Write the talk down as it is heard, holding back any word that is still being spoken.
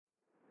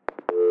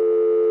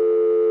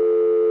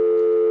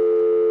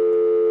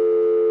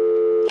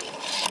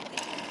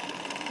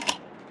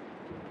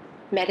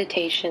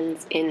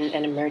Meditations in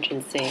an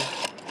Emergency.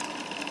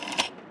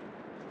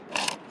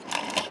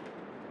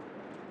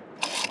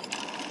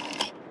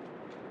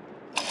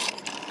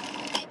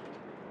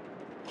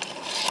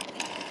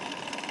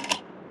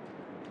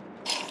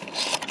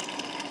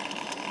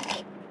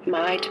 Am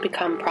I to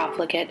become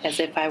profligate as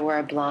if I were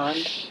a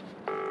blonde,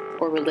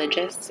 or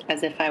religious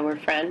as if I were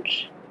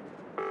French?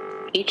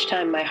 Each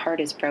time my heart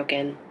is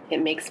broken,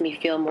 it makes me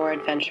feel more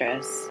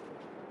adventurous,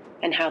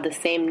 and how the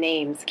same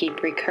names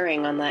keep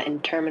recurring on that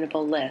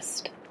interminable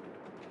list.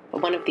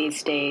 But one of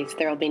these days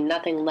there will be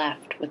nothing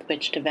left with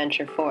which to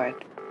venture forth.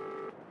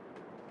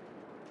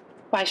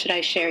 Why should I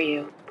share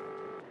you?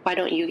 Why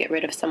don't you get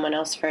rid of someone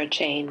else for a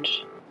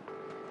change?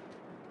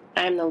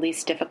 I am the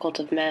least difficult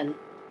of men.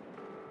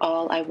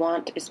 All I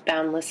want is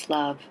boundless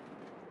love.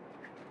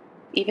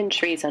 Even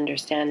trees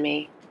understand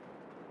me.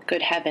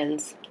 Good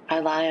heavens, I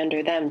lie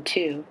under them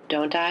too,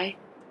 don't I?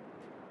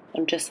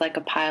 I'm just like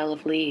a pile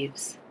of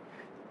leaves.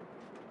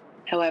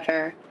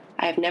 However,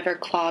 I have never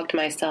clogged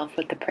myself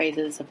with the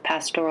praises of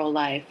pastoral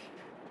life,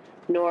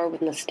 nor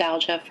with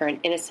nostalgia for an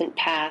innocent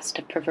past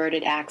of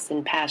perverted acts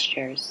and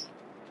pastures.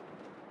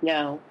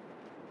 No,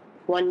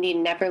 one need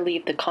never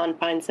leave the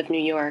confines of New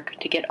York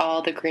to get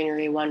all the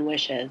greenery one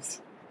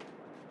wishes.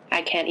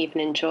 I can't even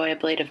enjoy a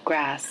blade of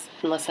grass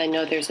unless I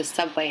know there's a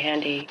subway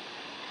handy,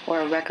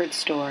 or a record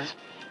store,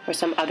 or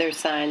some other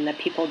sign that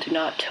people do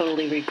not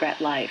totally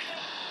regret life.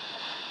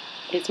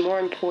 It is more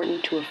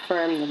important to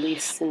affirm the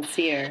least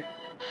sincere.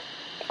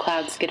 The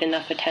clouds get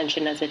enough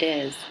attention as it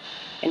is,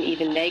 and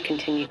even they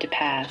continue to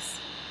pass.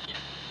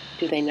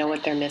 Do they know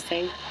what they're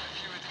missing?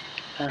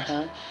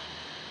 My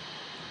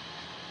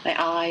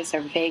eyes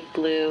are vague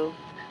blue,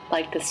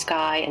 like the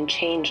sky, and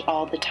change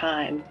all the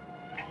time.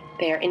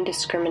 They are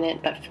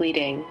indiscriminate but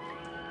fleeting,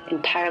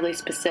 entirely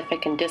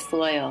specific and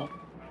disloyal,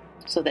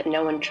 so that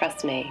no one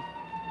trusts me.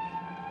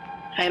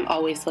 I am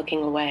always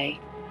looking away,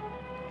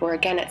 or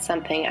again at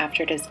something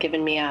after it has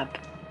given me up.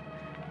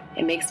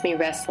 It makes me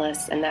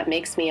restless, and that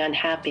makes me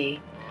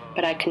unhappy,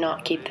 but I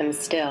cannot keep them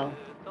still.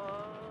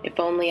 If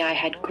only I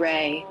had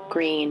gray,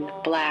 green,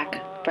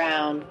 black,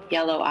 brown,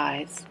 yellow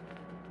eyes,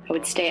 I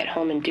would stay at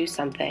home and do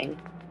something.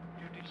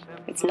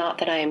 It's not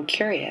that I am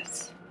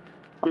curious.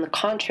 On the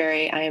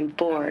contrary, I am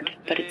bored,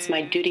 but it's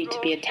my duty to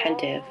be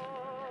attentive.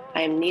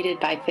 I am needed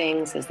by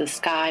things as the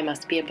sky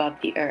must be above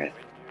the earth.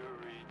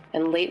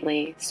 And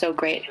lately, so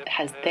great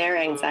has their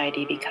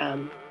anxiety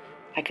become,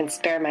 I can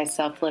spare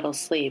myself little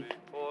sleep.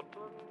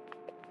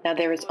 Now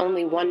there is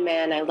only one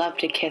man I love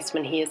to kiss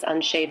when he is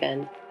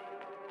unshaven.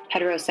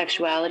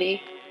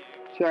 Heterosexuality,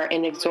 you are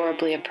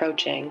inexorably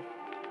approaching.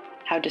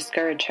 How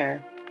discourage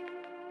her?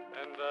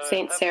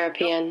 Saint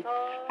Serapion,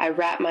 I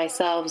wrap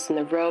myself in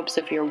the robes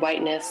of your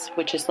whiteness,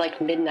 which is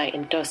like midnight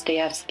in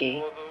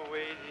Dostoevsky.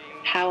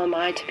 How am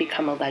I to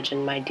become a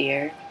legend, my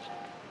dear?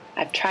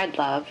 I've tried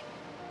love.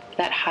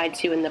 That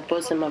hides you in the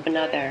bosom of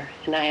another,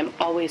 and I am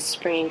always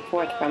springing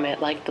forth from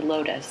it like the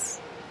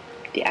lotus,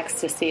 the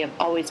ecstasy of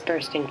always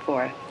bursting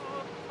forth.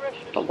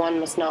 But one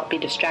must not be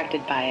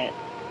distracted by it.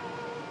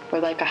 Or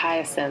like a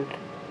hyacinth,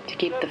 to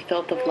keep the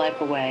filth of life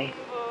away.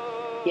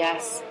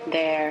 Yes,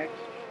 there,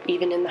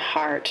 even in the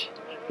heart,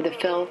 where the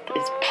filth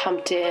is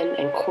pumped in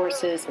and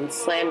courses and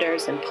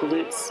slanders and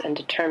pollutes and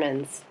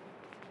determines.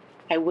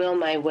 I will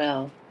my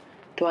will,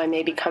 though I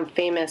may become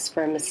famous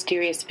for a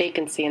mysterious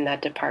vacancy in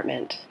that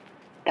department,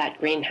 that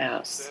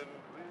greenhouse.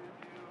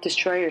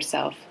 Destroy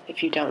yourself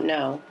if you don't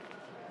know.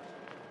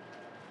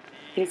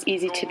 It is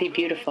easy to be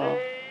beautiful.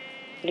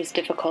 It is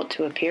difficult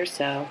to appear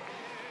so.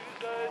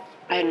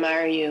 I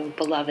admire you,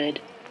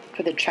 beloved,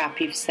 for the trap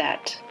you've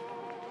set.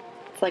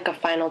 It's like a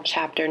final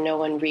chapter no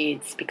one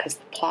reads because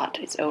the plot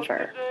is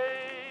over.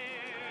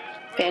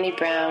 Fanny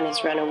Brown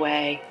has run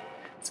away,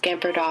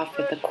 scampered off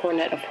with a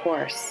cornet of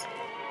horse.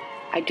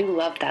 I do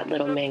love that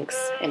little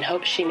minx, and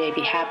hope she may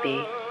be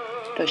happy,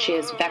 though she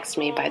has vexed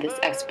me by this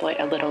exploit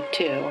a little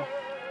too.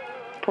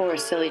 Poor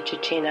silly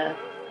Cecina,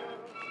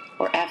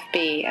 or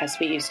FB as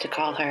we used to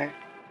call her.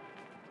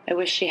 I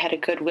wish she had a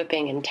good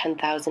whipping and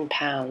 10,000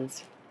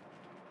 pounds.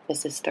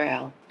 Mrs.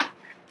 Thrale.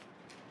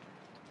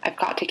 I've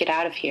got to get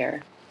out of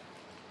here.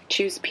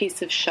 Choose a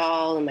piece of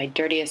shawl and my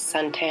dirtiest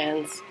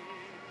suntans.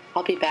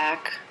 I'll be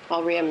back.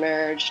 I'll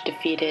reemerge,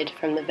 defeated,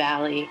 from the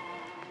valley.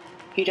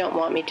 You don't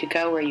want me to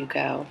go where you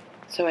go,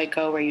 so I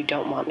go where you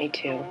don't want me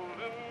to.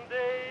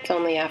 It's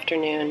only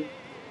afternoon.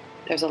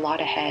 There's a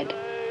lot ahead.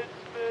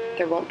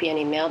 There won't be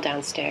any mail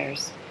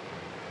downstairs.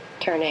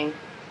 Turning,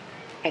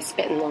 I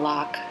spit in the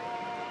lock,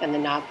 and the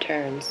knob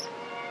turns.